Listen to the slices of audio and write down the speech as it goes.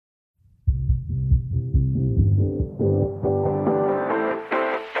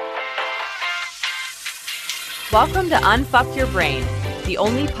Welcome to Unfuck Your Brain, the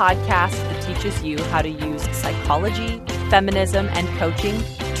only podcast that teaches you how to use psychology, feminism, and coaching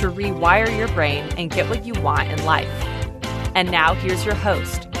to rewire your brain and get what you want in life. And now here's your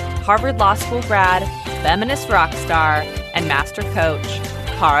host, Harvard Law School grad, feminist rock star, and master coach,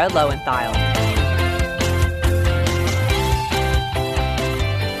 Kara Loewentheil.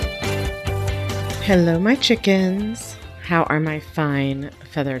 Hello, my chickens. How are my fine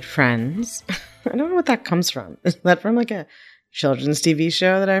feathered friends? I don't know what that comes from. Is that from like a children's TV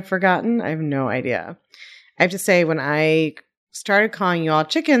show that I've forgotten? I have no idea. I have to say, when I started calling you all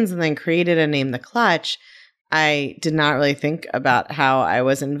chickens and then created a name, The Clutch, I did not really think about how I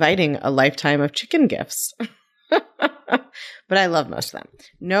was inviting a lifetime of chicken gifts. But I love most of them.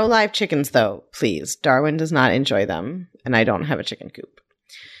 No live chickens, though, please. Darwin does not enjoy them, and I don't have a chicken coop.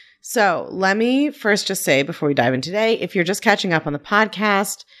 So let me first just say, before we dive in today, if you're just catching up on the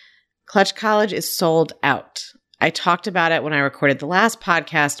podcast, Clutch College is sold out. I talked about it when I recorded the last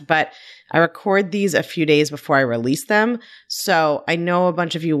podcast, but I record these a few days before I release them. So I know a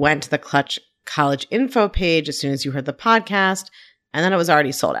bunch of you went to the Clutch College info page as soon as you heard the podcast, and then it was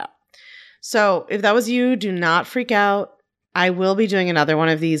already sold out. So if that was you, do not freak out. I will be doing another one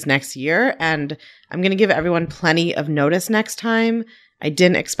of these next year, and I'm going to give everyone plenty of notice next time. I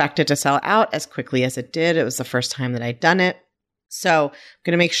didn't expect it to sell out as quickly as it did. It was the first time that I'd done it. So I'm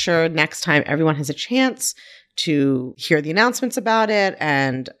going to make sure next time everyone has a chance to hear the announcements about it,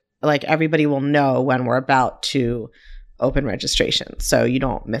 and like everybody will know when we're about to open registration so you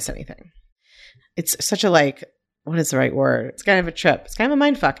don't miss anything. It's such a what is the right word? It's kind of a trip. It's kind of a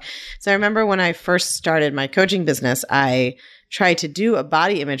mindfuck. So I remember when I first started my coaching business, I tried to do a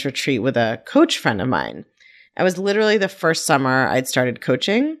body image retreat with a coach friend of mine. It was literally the first summer I'd started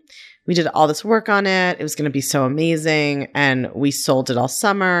coaching. We did all this work on it. It was going to be so amazing. And we sold it all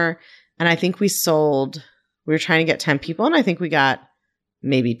summer. And I think we were trying to get 10 people, and I think we got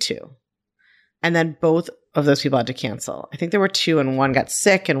maybe 2. And then both of those people had to cancel. I think there were 2, and one got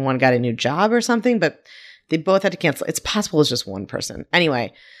sick and one got a new job or something, but they both had to cancel. It's possible it's just one person.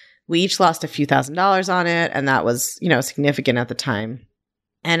 Anyway, we each lost a few $1,000s on it, and that was, significant at the time.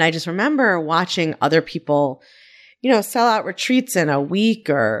 And I just remember watching other people, sell out retreats in a week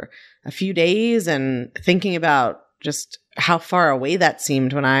or a few days, and thinking about just how far away that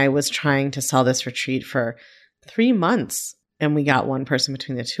seemed when I was trying to sell this retreat for 3 months, and we got one person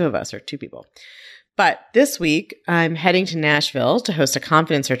between the two of us, or 2 people. But this week, I'm heading to Nashville to host a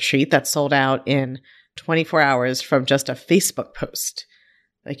confidence retreat that sold out in 24 hours from just a Facebook post.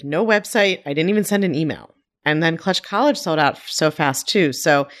 Like, no website. I didn't even send an email. And then Clutch College sold out so fast too.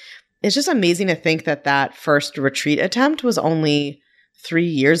 So it's just amazing to think that that first retreat attempt was only 3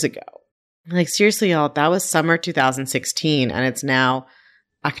 years ago. Like, seriously, y'all, that was summer 2016, and it's now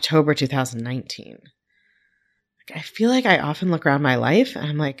October 2019. Like, I feel like I often look around my life and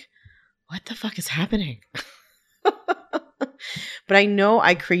I'm like, what the fuck is happening? But I know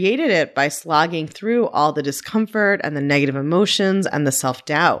I created it by slogging through all the discomfort and the negative emotions and the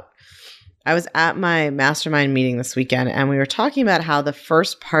self-doubt. I was at my mastermind meeting this weekend, and we were talking about how the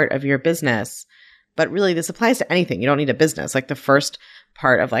first part of your business, but really this applies to anything. You don't need a business. Like the first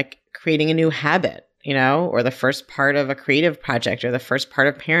part of creating a new habit, or the first part of a creative project, or the first part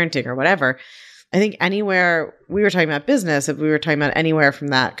of parenting, or whatever. I think anywhere we were talking about business, if we were talking about anywhere from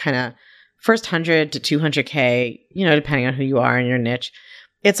that kind of first 100 to 200K, depending on who you are and your niche,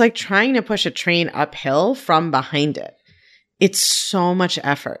 it's like trying to push a train uphill from behind it. It's so much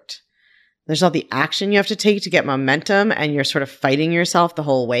effort. There's all the action you have to take to get momentum, and you're sort of fighting yourself the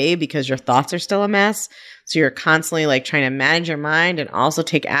whole way because your thoughts are still a mess. So you're constantly trying to manage your mind and also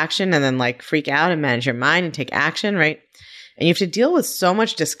take action, and then freak out and manage your mind and take action, right? And you have to deal with so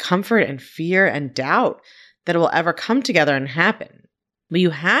much discomfort and fear and doubt that it will ever come together and happen. But you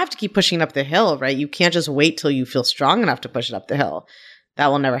have to keep pushing it up the hill, right? You can't just wait till you feel strong enough to push it up the hill. That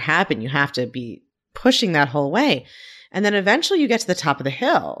will never happen. You have to be pushing that whole way. And then eventually you get to the top of the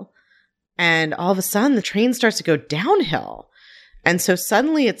hill, and all of a sudden the train starts to go downhill. And so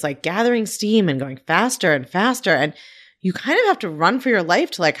suddenly it's gathering steam and going faster and faster. And you kind of have to run for your life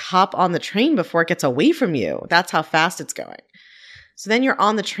to hop on the train before it gets away from you. That's how fast it's going. So then you're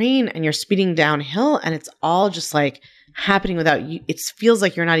on the train and you're speeding downhill, and it's all just happening without you. It feels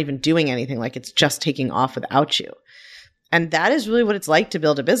like you're not even doing anything. It's just taking off without you. And that is really what it's like to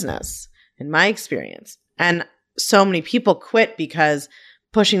build a business, in my experience. And so many people quit because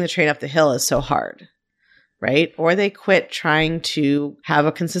pushing the train up the hill is so hard, right? Or they quit trying to have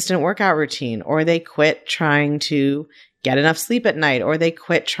a consistent workout routine, or they quit trying to get enough sleep at night, or they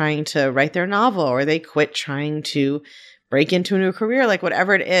quit trying to write their novel, or they quit trying to break into a new career,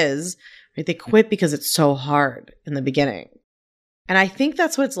 whatever it is, right? They quit because it's so hard in the beginning. And I think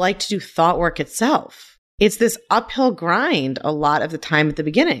that's what it's like to do thought work itself. It's this uphill grind a lot of the time at the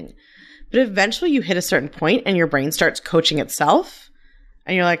beginning. But eventually you hit a certain point and your brain starts coaching itself.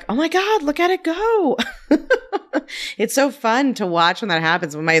 And you're like, oh my God, look at it go. It's so fun to watch when that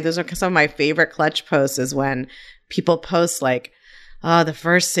happens. Those are some of my favorite clutch posts is when people post like, the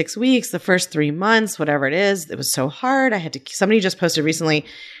first 6 weeks, the first 3 months, whatever it is, it was so hard. Somebody just posted recently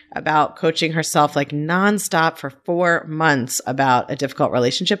about coaching herself like nonstop for 4 months about a difficult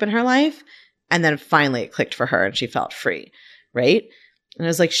relationship in her life. And then finally it clicked for her and she felt free, right? And it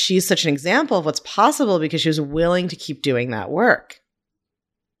was like, she's such an example of what's possible because she was willing to keep doing that work.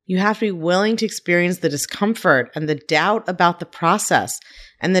 You have to be willing to experience the discomfort and the doubt about the process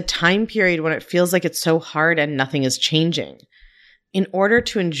and the time period when it feels like it's so hard and nothing is changing in order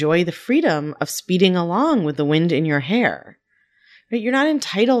to enjoy the freedom of speeding along with the wind in your hair. But you're not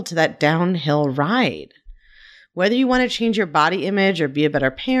entitled to that downhill ride. Whether you want to change your body image or be a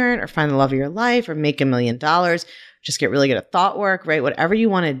better parent or find the love of your life or make $1 million, just get really good at thought work, right? Whatever you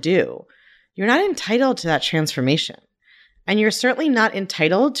want to do, you're not entitled to that transformation. And you're certainly not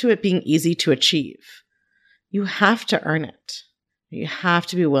entitled to it being easy to achieve. You have to earn it. You have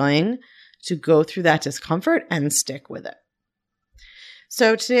to be willing to go through that discomfort and stick with it.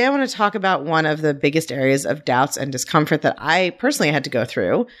 So today I want to talk about one of the biggest areas of doubts and discomfort that I personally had to go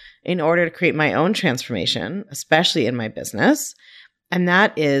through in order to create my own transformation, especially in my business, and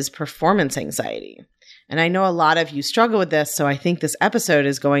that is performance anxiety. And I know a lot of you struggle with this, so I think this episode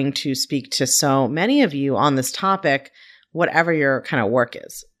is going to speak to so many of you on this topic, whatever your kind of work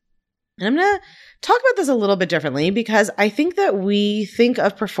is. And I'm going to talk about this a little bit differently because I think that we think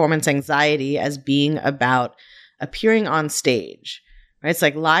of performance anxiety as being about appearing on stage, right? It's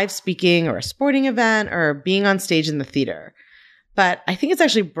like live speaking or a sporting event or being on stage in the theater. But I think it's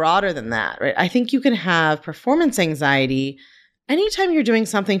actually broader than that, right? I think you can have performance anxiety anytime you're doing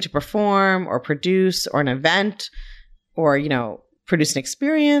something to perform or produce or an event or, produce an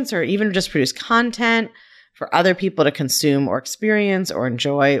experience or even just produce content for other people to consume or experience or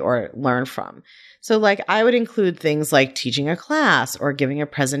enjoy or learn from. So like I would include things like teaching a class or giving a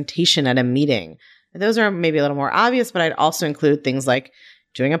presentation at a meeting. Those are maybe a little more obvious, but I'd also include things like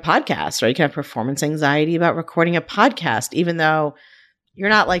doing a podcast, right? You can have performance anxiety about recording a podcast, even though you're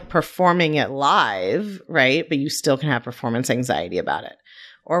not like performing it live, right? But you still can have performance anxiety about it.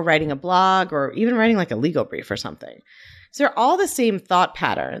 Or writing a blog or even writing like a legal brief or something. So they're all the same thought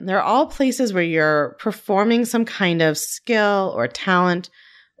pattern. They're all places where you're performing some kind of skill or talent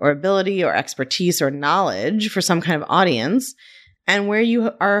or ability or expertise or knowledge for some kind of audience and where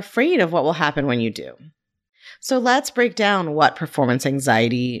you are afraid of what will happen when you do. So let's break down what performance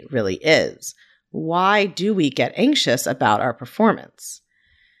anxiety really is. Why do we get anxious about our performance?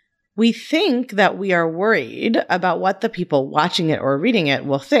 We think that we are worried about what the people watching it or reading it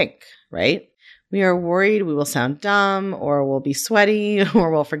will think, right? We are worried we will sound dumb or we'll be sweaty or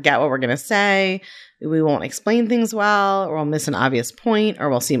we'll forget what we're going to say. We won't explain things well or we'll miss an obvious point or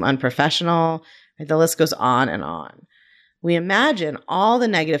we'll seem unprofessional. The list goes on and on. We imagine all the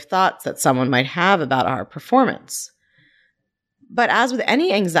negative thoughts that someone might have about our performance. But as with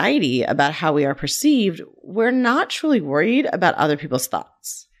any anxiety about how we are perceived, we're not truly worried about other people's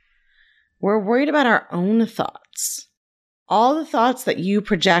thoughts. We're worried about our own thoughts. All the thoughts that you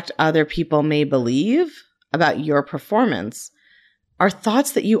project other people may believe about your performance are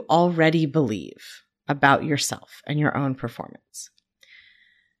thoughts that you already believe about yourself and your own performance.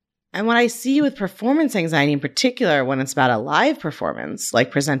 And what I see with performance anxiety in particular, when it's about a live performance,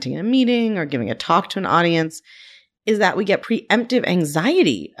 like presenting in a meeting or giving a talk to an audience, is that we get preemptive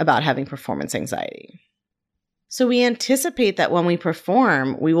anxiety about having performance anxiety. So we anticipate that when we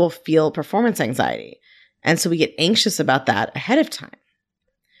perform, we will feel performance anxiety. And so we get anxious about that ahead of time,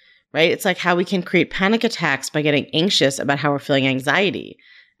 right? It's like how we can create panic attacks by getting anxious about how we're feeling anxiety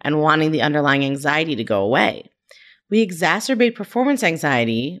and wanting the underlying anxiety to go away. We exacerbate performance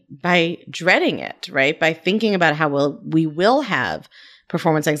anxiety by dreading it, right? By thinking about how we will have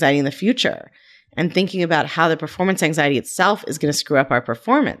performance anxiety in the future and thinking about how the performance anxiety itself is going to screw up our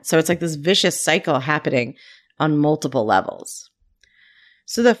performance. So it's like this vicious cycle happening on multiple levels.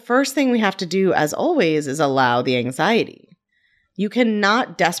 So the first thing we have to do, as always, is allow the anxiety. You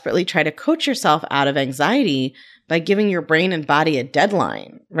cannot desperately try to coach yourself out of anxiety by giving your brain and body a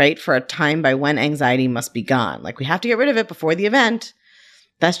deadline, right, for a time by when anxiety must be gone. Like we have to get rid of it before the event.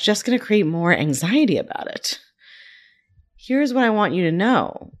 That's just going to create more anxiety about it. Here's what I want you to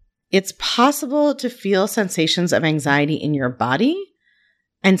know. It's possible to feel sensations of anxiety in your body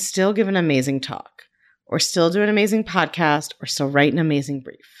and still give an amazing talk, or still do an amazing podcast, or still write an amazing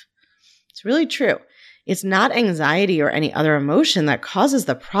brief. It's really true. It's not anxiety or any other emotion that causes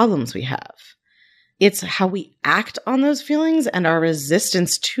the problems we have. It's how we act on those feelings and our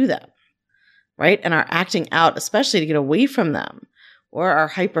resistance to them, right? And our acting out, especially to get away from them, or our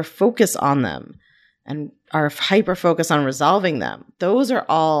hyper focus on them and our hyper focus on resolving them. Those are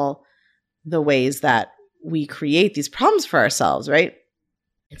all the ways that we create these problems for ourselves, right?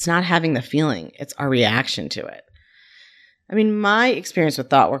 It's not having the feeling, it's our reaction to it. I mean, my experience with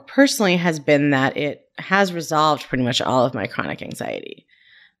thought work personally has been that it has resolved pretty much all of my chronic anxiety.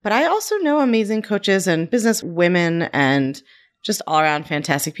 But I also know amazing coaches and business women and just all around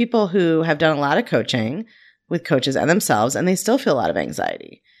fantastic people who have done a lot of coaching with coaches and themselves, and they still feel a lot of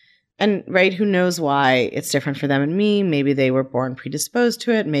anxiety. And right, who knows why it's different for them and me? Maybe they were born predisposed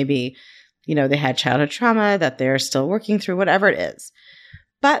to it. Maybe, they had childhood trauma that they're still working through, whatever it is.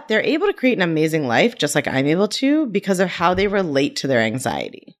 But they're able to create an amazing life, just like I'm able to, because of how they relate to their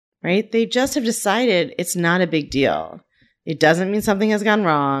anxiety, right? They just have decided it's not a big deal. It doesn't mean something has gone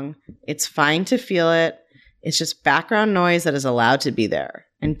wrong. It's fine to feel it. It's just background noise that is allowed to be there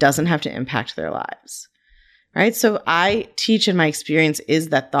and doesn't have to impact their lives, right? So I teach, in my experience, is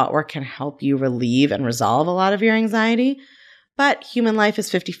that thought work can help you relieve and resolve a lot of your anxiety. But human life is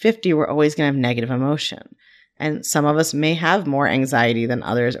 50-50. We're always going to have negative emotion. And some of us may have more anxiety than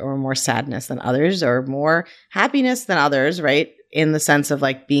others, or more sadness than others, or more happiness than others, right? In the sense of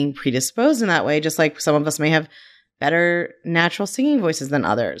like being predisposed in that way, just like some of us may have better natural singing voices than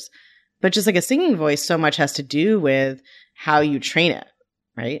others. But just like a singing voice, so much has to do with how you train it,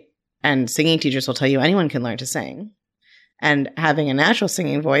 right? And singing teachers will tell you anyone can learn to sing. And having a natural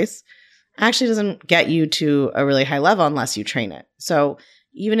singing voice actually doesn't get you to a really high level unless you train it. So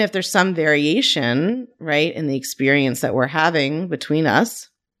even if there's some variation, right, in the experience that we're having between us,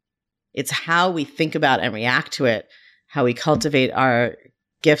 it's how we think about and react to it, how we cultivate our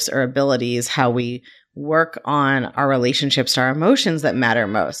gifts or abilities, how we work on our relationships to our emotions that matter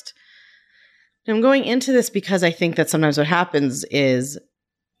most. And I'm going into this because I think that sometimes what happens is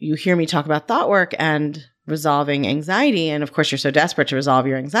you hear me talk about thought work and resolving anxiety. And of course, you're so desperate to resolve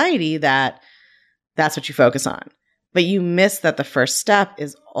your anxiety that that's what you focus on. But you miss that the first step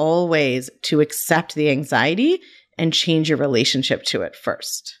is always to accept the anxiety and change your relationship to it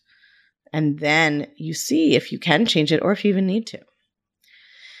first. And then you see if you can change it or if you even need to.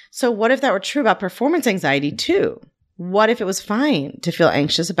 So what if that were true about performance anxiety too? What if it was fine to feel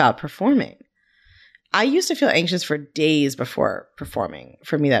anxious about performing? I used to feel anxious for days before performing.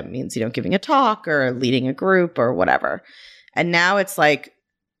 For me, that means, giving a talk or leading a group or whatever. And now it's like,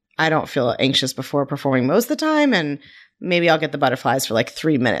 I don't feel anxious before performing most of the time. And maybe I'll get the butterflies for like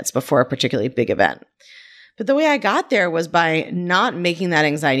 3 minutes before a particularly big event. But the way I got there was by not making that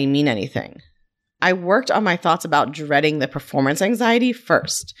anxiety mean anything. I worked on my thoughts about dreading the performance anxiety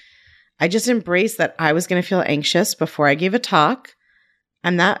first. I just embraced that I was going to feel anxious before I gave a talk,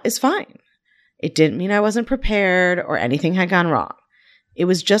 and that is fine. It didn't mean I wasn't prepared or anything had gone wrong. It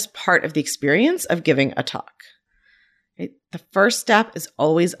was just part of the experience of giving a talk. The first step is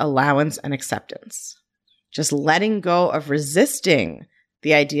always allowance and acceptance. Just letting go of resisting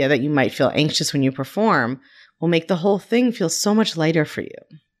the idea that you might feel anxious when you perform will make the whole thing feel so much lighter for you.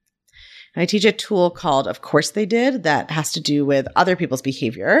 And I teach a tool called Of Course They Did that has to do with other people's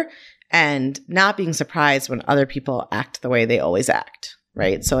behavior and not being surprised when other people act the way they always act,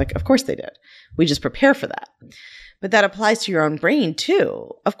 right? So of course they did. We just prepare for that. But that applies to your own brain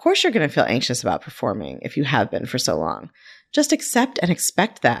too. Of course you're going to feel anxious about performing if you have been for so long. Just accept and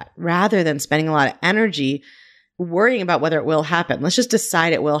expect that rather than spending a lot of energy worrying about whether it will happen. Let's just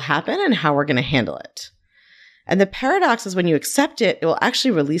decide it will happen and how we're going to handle it. And the paradox is when you accept it, it will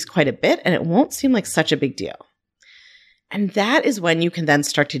actually release quite a bit and it won't seem like such a big deal. And that is when you can then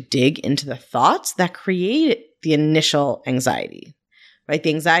start to dig into the thoughts that create the initial anxiety, right? The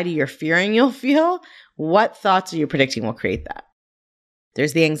anxiety you're fearing you'll feel. What thoughts are you predicting will create that?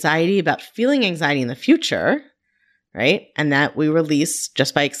 There's the anxiety about feeling anxiety in the future, right? And that we release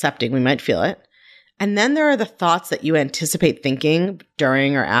just by accepting we might feel it. And then there are the thoughts that you anticipate thinking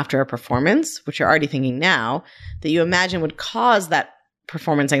during or after a performance, which you're already thinking now, that you imagine would cause that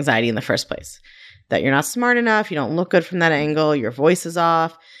performance anxiety in the first place. That you're not smart enough, you don't look good from that angle, your voice is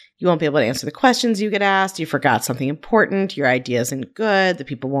off, you won't be able to answer the questions you get asked, you forgot something important, your idea isn't good, the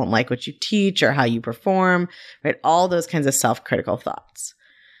people won't like what you teach or how you perform, right? All those kinds of self-critical thoughts.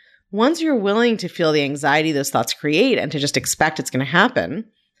 Once you're willing to feel the anxiety those thoughts create and to just expect it's going to happen,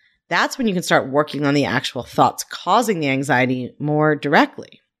 that's when you can start working on the actual thoughts causing the anxiety more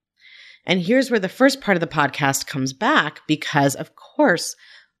directly. And here's where the first part of the podcast comes back because, of course,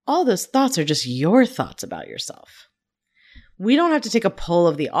 all those thoughts are just your thoughts about yourself. We don't have to take a poll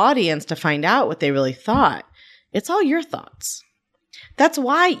of the audience to find out what they really thought. It's all your thoughts. That's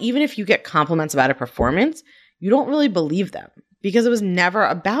why even if you get compliments about a performance, you don't really believe them because it was never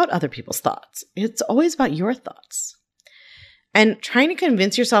about other people's thoughts. It's always about your thoughts. And trying to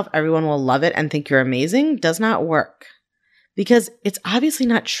convince yourself everyone will love it and think you're amazing does not work because it's obviously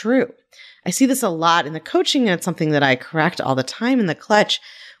not true. I see this a lot in the coaching, and it's something that I correct all the time in the Clutch,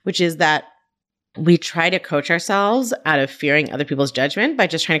 which is that we try to coach ourselves out of fearing other people's judgment by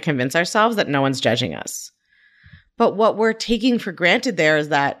just trying to convince ourselves that no one's judging us. But what we're taking for granted there is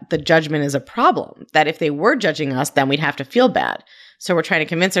that the judgment is a problem, that if they were judging us, then we'd have to feel bad. So we're trying to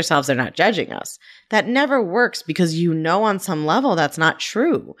convince ourselves they're not judging us. That never works because you know on some level that's not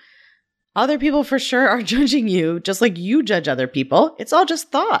true. Other people for sure are judging you just like you judge other people. It's all just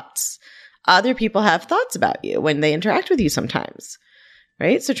thoughts. Other people have thoughts about you when they interact with you sometimes,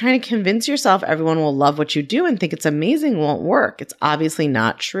 right? So trying to convince yourself everyone will love what you do and think it's amazing won't work. It's obviously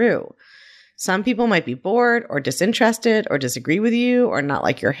not true. Some people might be bored or disinterested or disagree with you or not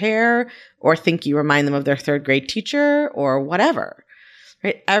like your hair or think you remind them of their third grade teacher or whatever,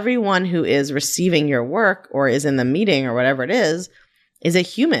 right? Everyone who is receiving your work or is in the meeting or whatever it is a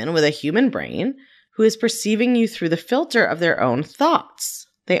human with a human brain who is perceiving you through the filter of their own thoughts.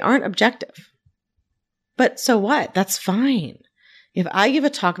 They aren't objective. But so what? That's fine. If I give a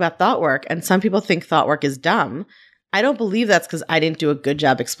talk about thought work and some people think thought work is dumb, I don't believe that's because I didn't do a good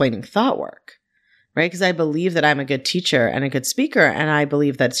job explaining thought work, right? Because I believe that I'm a good teacher and a good speaker, and I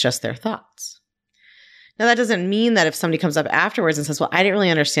believe that it's just their thoughts. Now, that doesn't mean that if somebody comes up afterwards and says, well, I didn't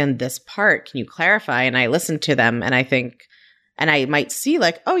really understand this part. Can you clarify? And I listen to them and I think, and I might see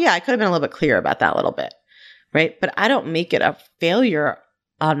like, oh yeah, I could have been a little bit clearer about that a little bit, right? But I don't make it a failure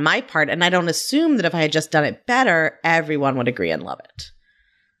on my part. And I don't assume that if I had just done it better, everyone would agree and love it,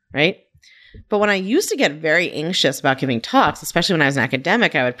 right? But when I used to get very anxious about giving talks, especially when I was an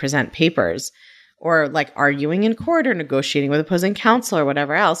academic, I would present papers or like arguing in court or negotiating with opposing counsel or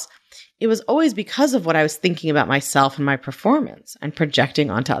whatever else. It was always because of what I was thinking about myself and my performance and projecting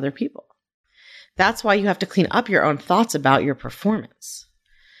onto other people. That's why you have to clean up your own thoughts about your performance.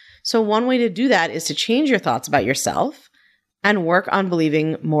 So one way to do that is to change your thoughts about yourself and work on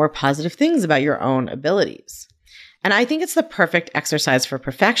believing more positive things about your own abilities. And I think it's the perfect exercise for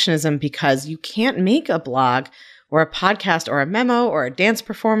perfectionism because you can't make a blog or a podcast or a memo or a dance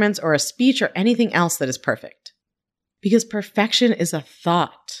performance or a speech or anything else that is perfect. Because perfection is a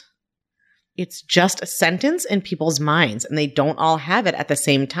thought. It's just a sentence in people's minds, and they don't all have it at the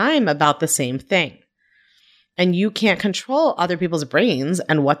same time about the same thing. And you can't control other people's brains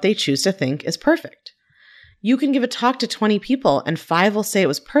and what they choose to think is perfect. You can give a talk to 20 people and 5 will say it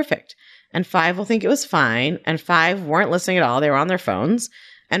was perfect. And 5 will think it was fine, and 5 weren't listening at all. They were on their phones,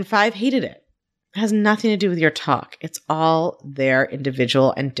 and 5 hated it. It has nothing to do with your talk. It's all their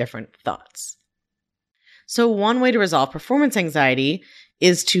individual and different thoughts. So one way to resolve performance anxiety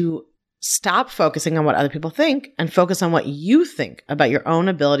is to stop focusing on what other people think and focus on what you think about your own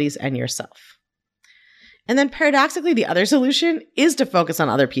abilities and yourself. And then paradoxically, the other solution is to focus on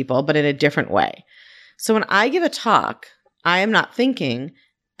other people, but in a different way. So when I give a talk, I am not thinking,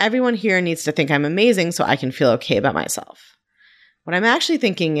 everyone here needs to think I'm amazing so I can feel okay about myself. What I'm actually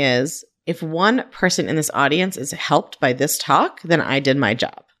thinking is, if one person in this audience is helped by this talk, then I did my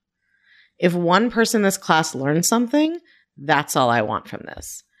job. If one person in this class learned something, that's all I want from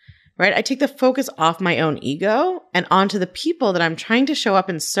this, right? I take the focus off my own ego and onto the people that I'm trying to show up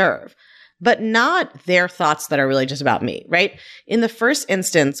and serve, but not their thoughts that are really just about me, right? In the first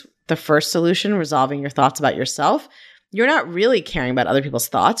instance, the first solution, resolving your thoughts about yourself, you're not really caring about other people's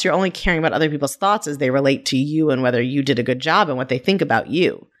thoughts. You're only caring about other people's thoughts as they relate to you and whether you did a good job and what they think about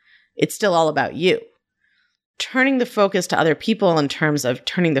you. It's still all about you. Turning the focus to other people in terms of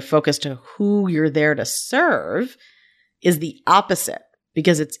turning the focus to who you're there to serve is the opposite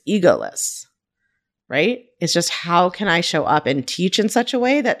because it's egoless, right? It's just how can I show up and teach in such a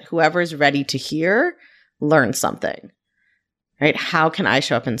way that whoever is ready to hear learns something, right? How can I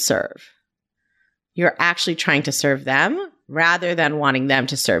show up and serve? You're actually trying to serve them rather than wanting them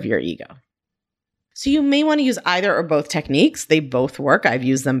to serve your ego. So you may want to use either or both techniques. They both work. I've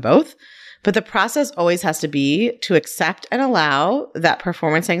used them both. But the process always has to be to accept and allow that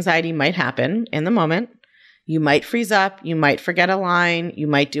performance anxiety might happen in the moment. You might freeze up. You might forget a line. You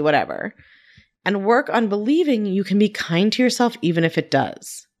might do whatever. And work on believing you can be kind to yourself even if it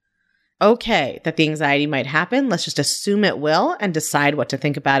does. Okay, that the anxiety might happen. Let's just assume it will and decide what to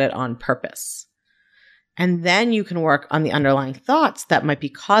think about it on purpose. And then you can work on the underlying thoughts that might be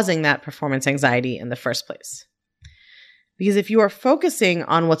causing that performance anxiety in the first place. Because if you are focusing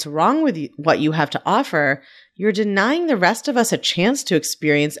on what's wrong with what you have to offer, you're denying the rest of us a chance to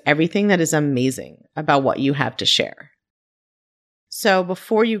experience everything that is amazing about what you have to share. So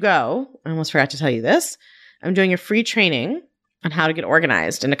before you go, I almost forgot to tell you this, I'm doing a free training on how to get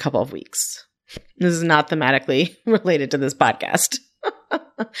organized in a couple of weeks. This is not thematically related to this podcast,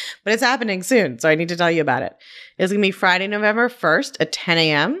 but it's happening soon, so I need to tell you about it. It's going to be Friday, November 1st at 10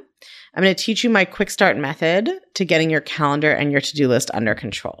 a.m. I'm going to teach you my quick start method to getting your calendar and your to-do list under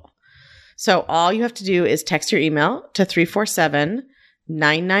control. So all you have to do is text your email to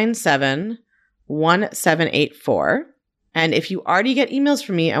 347-997-1784. And if you already get emails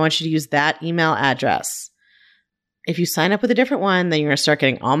from me, I want you to use that email address. If you sign up with a different one, then you're going to start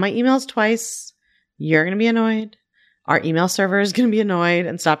getting all my emails twice. You're going to be annoyed. Our email server is going to be annoyed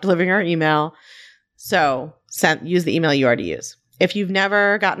and stop delivering our email. So use the email you already use. If you've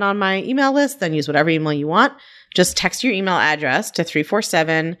never gotten on my email list, then use whatever email you want. Just text your email address to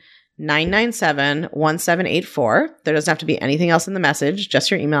 347-997-1784. There doesn't have to be anything else in the message,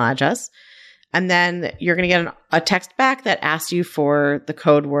 just your email address. And then you're going to get a text back that asks you for the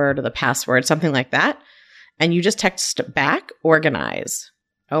code word or the password, something like that. And you just text back, organize,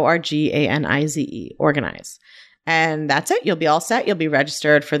 ORGANIZE, organize. And that's it. You'll be all set. You'll be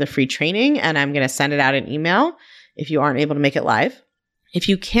registered for the free training, and I'm going to send it out in email if you aren't able to make it live. If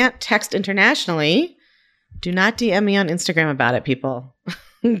you can't text internationally, do not DM me on Instagram about it, people.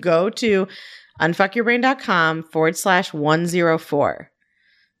 Go to unfuckyourbrain.com/104.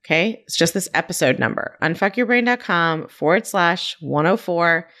 Okay? It's just this episode number,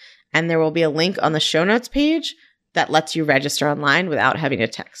 unfuckyourbrain.com/104. And there will be a link on the show notes page that lets you register online without having to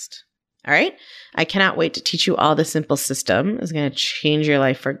text. All right? I cannot wait to teach you all the simple system. It's going to change your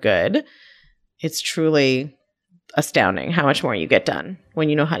life for good. It's truly astounding how much more you get done when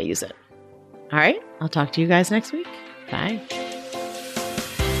you know how to use it. All right? I'll talk to you guys next week. Bye.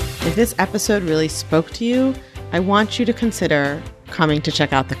 If this episode really spoke to you, I want you to consider coming to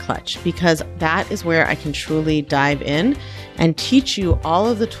check out The Clutch, because that is where I can truly dive in and teach you all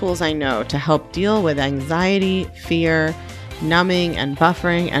of the tools I know to help deal with anxiety, fear, numbing, and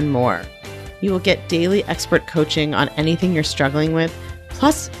buffering, and more. You will get daily expert coaching on anything you're struggling with,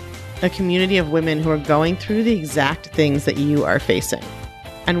 plus a community of women who are going through the exact things that you are facing.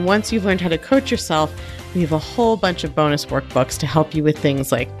 And once you've learned how to coach yourself, we have a whole bunch of bonus workbooks to help you with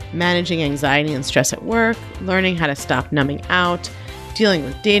things like managing anxiety and stress at work, learning how to stop numbing out, dealing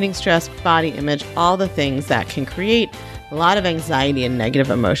with dating stress, body image, all the things that can create a lot of anxiety and negative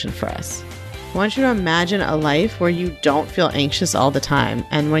emotion for us. I want you to imagine a life where you don't feel anxious all the time.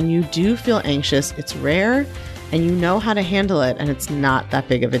 And when you do feel anxious, it's rare and you know how to handle it, and it's not that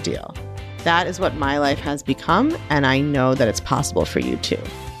big of a deal. That is what my life has become, and I know that it's possible for you too.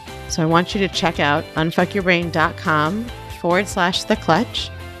 So I want you to check out unfuckyourbrain.com/The Clutch,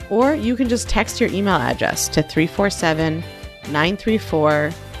 or you can just text your email address to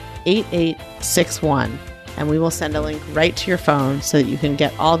 347-934-8861. And we will send a link right to your phone so that you can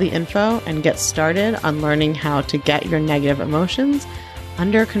get all the info and get started on learning how to get your negative emotions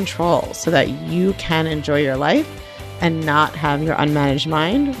under control so that you can enjoy your life and not have your unmanaged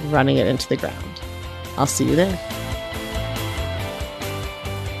mind running it into the ground. I'll see you there.